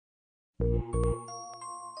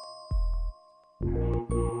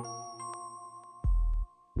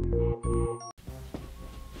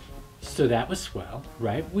So that was swell,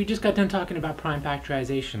 right? We just got done talking about prime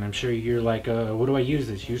factorization. I'm sure you're like, what do I use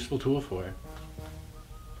this useful tool for?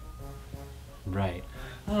 Right.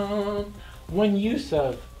 One use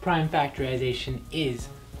of prime factorization is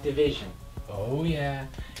division. Oh yeah.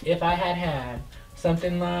 If I had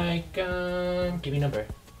something like, give me a number.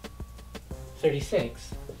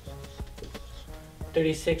 36.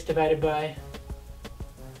 36 divided by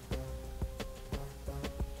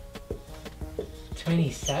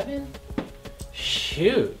 27?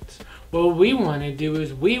 Shoot. What we want to do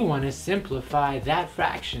is we want to simplify that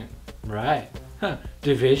fraction. Right.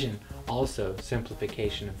 Division. Also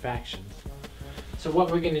simplification of fractions. So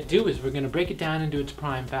what we're going to do is we're going to break it down into its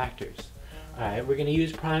prime factors. Alright, we're going to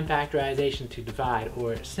use prime factorization to divide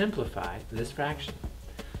or simplify this fraction.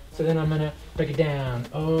 So then I'm going to break it down.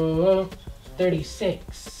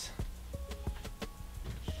 36.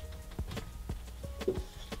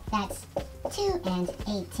 That's 2 and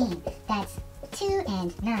 18. That's 2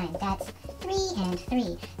 and 9. That's 3 and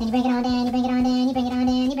 3. Then you bring it on down, you bring it on down, you bring it on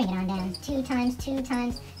down, you bring it on down. 2 times 2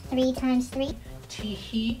 times 3 times 3.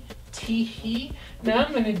 Tee-hee, tee-hee. Now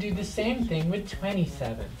I'm going to do the same thing with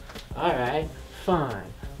 27. Alright,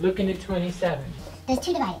 fine. Looking at 27. Does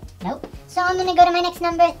 2 divide it? Nope. So I'm going to go to my next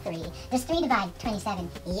number, 3. Does 3 divide 27?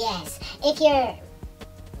 Yes. If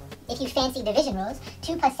you fancy division rules,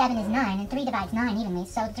 2 plus 7 is 9, and 3 divides 9 evenly,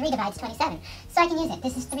 so 3 divides 27. So I can use it.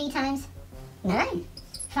 This is 3 times 9.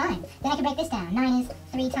 Fine. Then I can break this down. 9 is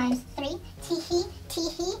 3 times 3. Tee-hee,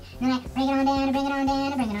 tee-hee. Then I bring it on down, and bring it on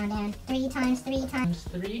down, and bring it on down. 3 times 3 times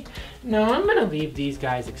 3. No, I'm going to leave these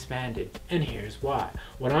guys expanded, and here's why.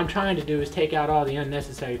 What I'm trying to do is take out all the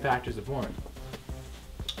unnecessary factors of 1.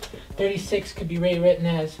 36 could be rewritten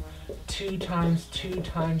as 2 times 2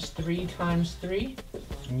 times 3 times 3.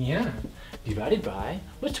 Yeah. Divided by,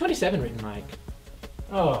 what's 27 written like?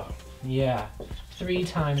 Oh, yeah. 3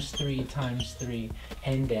 times 3 times 3.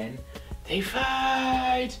 And then they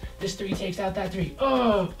fight. This 3 takes out that 3.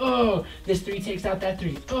 Oh. This 3 takes out that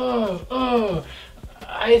 3. Oh.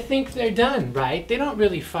 I think they're done, right? They don't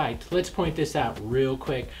really fight. Let's point this out real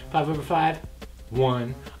quick. 5 over 5,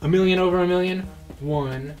 1. A million over a million,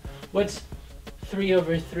 1. What's 3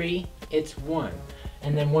 over 3? It's 1.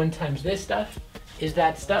 And then 1 times this stuff is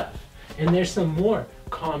that stuff. And there's some more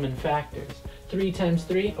common factors. 3 times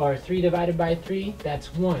 3, or 3 divided by 3,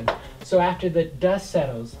 that's 1. So after the dust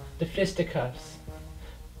settles, the fisticuffs.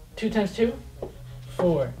 2 times 2?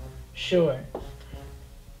 4. Sure.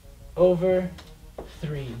 Over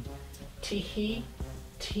 3. Tee-hee,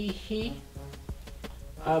 tee-hee.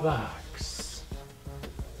 A box.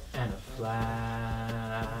 And a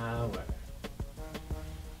flower.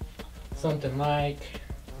 Something like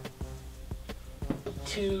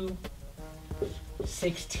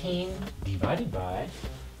 2/16 divided by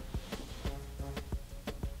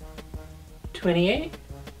 28.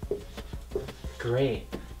 Great.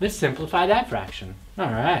 Let's simplify that fraction.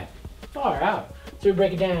 All right. Far out. So we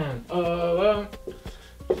break it down.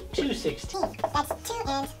 2/16. That's 2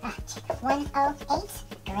 and 108.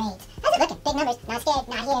 Great. How's it looking? Big numbers. Not scared.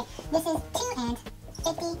 Not here. This is 2 and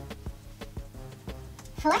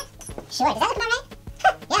 54. Sure. Does that look about right?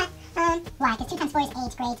 Yeah. Why? Because 2 times 4 is 8.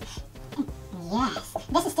 Great. Yes.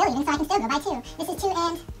 This is still even, so I can still go by 2. This is 2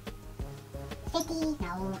 and 50.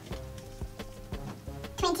 No.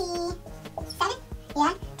 27?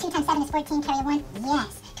 Yeah. 2 times 7 is 14. Carry a 1.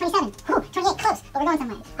 Yes. 27. Whew, 28. Close. But we're going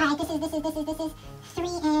somewhere. Alright, this is 3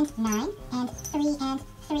 and 9. And 3 and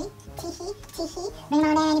 3. Tee-hee, tee-hee. Bring them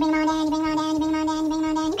on down, you bring them on down, you bring them on down, you bring them on down, you bring them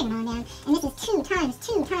on down, you bring them on down. And this is 2 times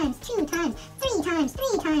 2 times 2 times 3 times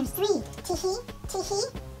 3 times 3. Tee-hee, tee-hee.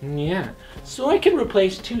 Yeah. So I can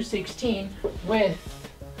replace 2/16 with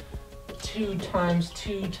 2 times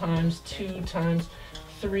 2 times 2 times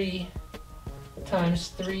 3 times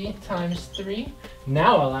 3 times 3.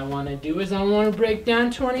 Now all I want to do is I want to break down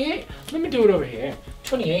 28. Let me do it over here.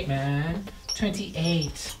 28, man.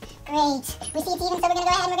 28. Great. We see it's even, so we're going to go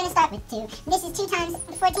ahead and we're going to start with 2. This is 2 times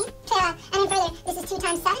 14. And then further, this is 2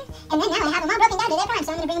 times 7. And then now I have them all broken down to their prime.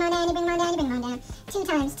 So I'm going to bring them on down, you bring them on down, you bring them on down. 2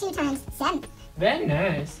 times 7. Very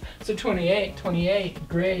nice. So 28,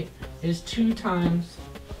 great, is 2 times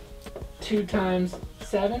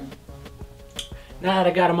 7. Now that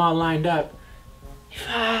I got them all lined up,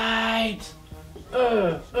 fight!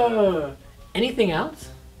 Anything else?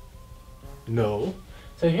 No.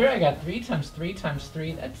 So here I got 3 times 3 times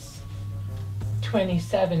 3, that's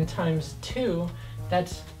 27 times 2,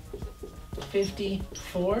 that's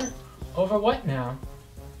 54 over what now?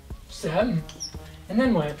 7. And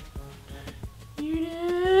then what? You're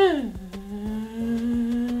done.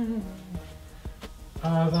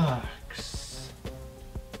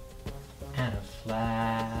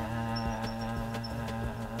 flat.